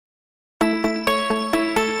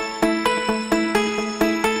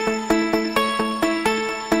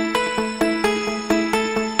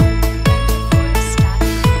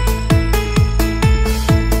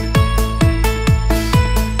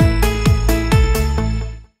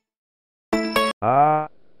Uh,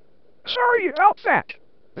 Sorry about that.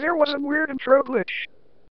 There was a weird intro glitch.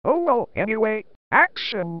 Oh well, anyway,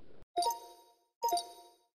 action.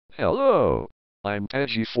 Hello, I'm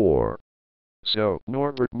Peggy4. So,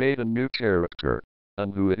 Norbert made a new character.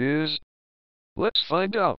 And who it is? Let's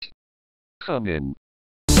find out. Come in.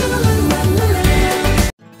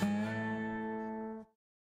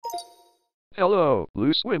 Hello,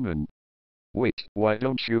 loose women. Wait, why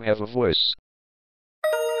don't you have a voice?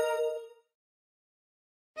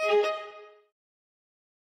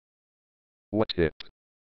 What tip?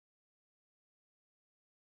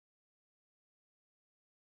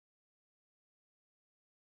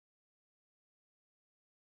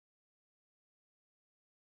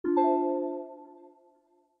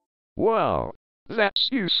 Wow, that's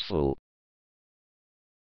useful.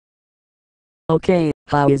 Okay,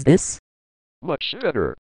 how is this? Much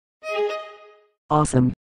better.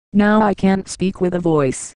 Awesome. Now I can't speak with a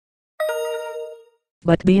voice.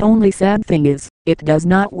 But the only sad thing is, it does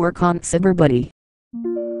not work on CyberBuddy.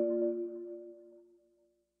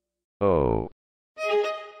 Oh.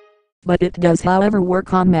 But it does however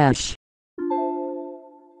work on Mesh.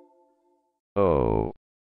 Oh.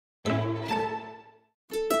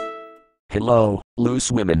 Hello,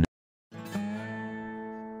 loose women.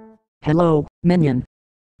 Hello, Minion.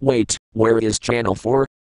 Wait, where is channel 4?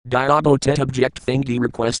 Diabotet object thingy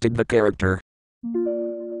requested the character.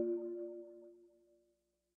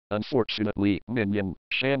 Unfortunately, Minion,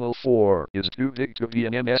 Channel 4 is too big to be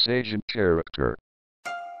an Msagent character.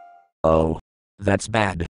 Oh. That's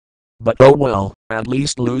bad. But oh well, at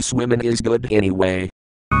least loose women is good anyway.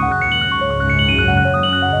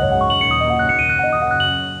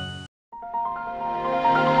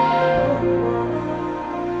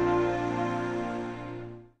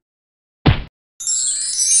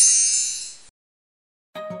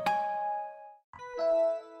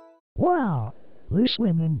 Wow, loose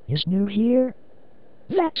women is new here.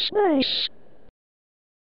 That's nice.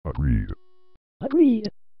 Agreed. Agreed.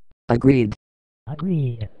 Agreed.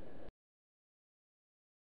 Agreed.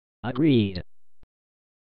 Agreed.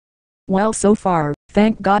 Well, so far,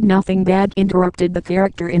 thank God nothing bad interrupted the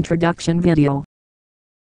character introduction video.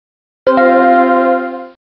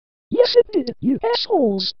 Yes it did, you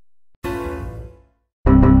assholes.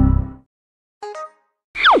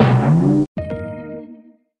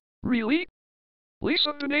 Really?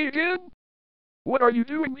 Lisa Bonet again? What are you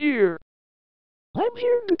doing here? I'm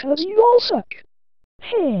here because you all suck.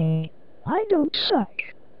 Hey, I don't suck.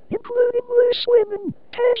 Including loose women,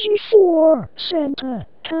 Peggy 4, Santa,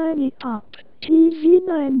 Tiny Pop,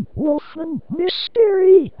 TV9, Wolfman,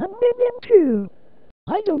 Mystery, and Minion 2.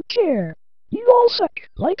 I don't care. You all suck,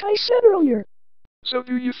 like I said earlier. So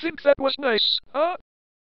do you think that was nice, huh?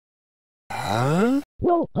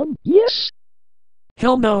 Well, yes.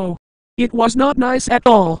 Hell no. It was not nice at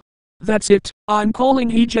all. That's it, I'm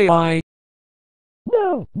calling EJI.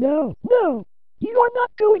 No, no, no. You are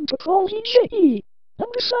not going to call EJE. And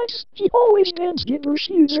besides, he always bans givers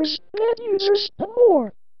users, bad users, and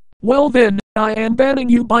more. Well then, I am banning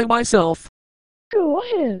you by myself. Go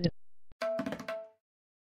ahead.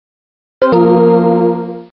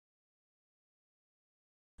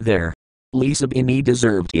 There. Lisa Bonet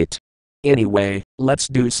deserved it. Anyway, let's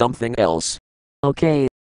do something else. Okay,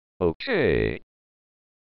 Okay.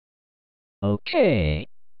 Okay.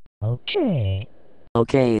 Okay.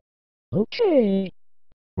 okay. Okay.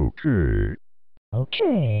 Okay.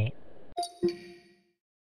 Okay.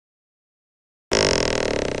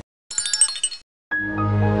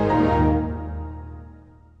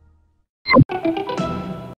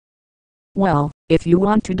 Well, if you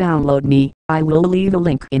want to download me, I will leave a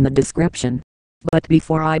link in the description. But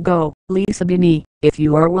before I go, Lisa Bonet, if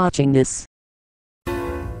you are watching this,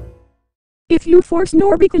 if you force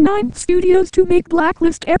Norbit9 Studios to make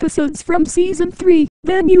blacklist episodes from Season 3,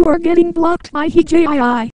 then you are getting blocked by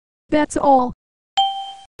HJII. That's all.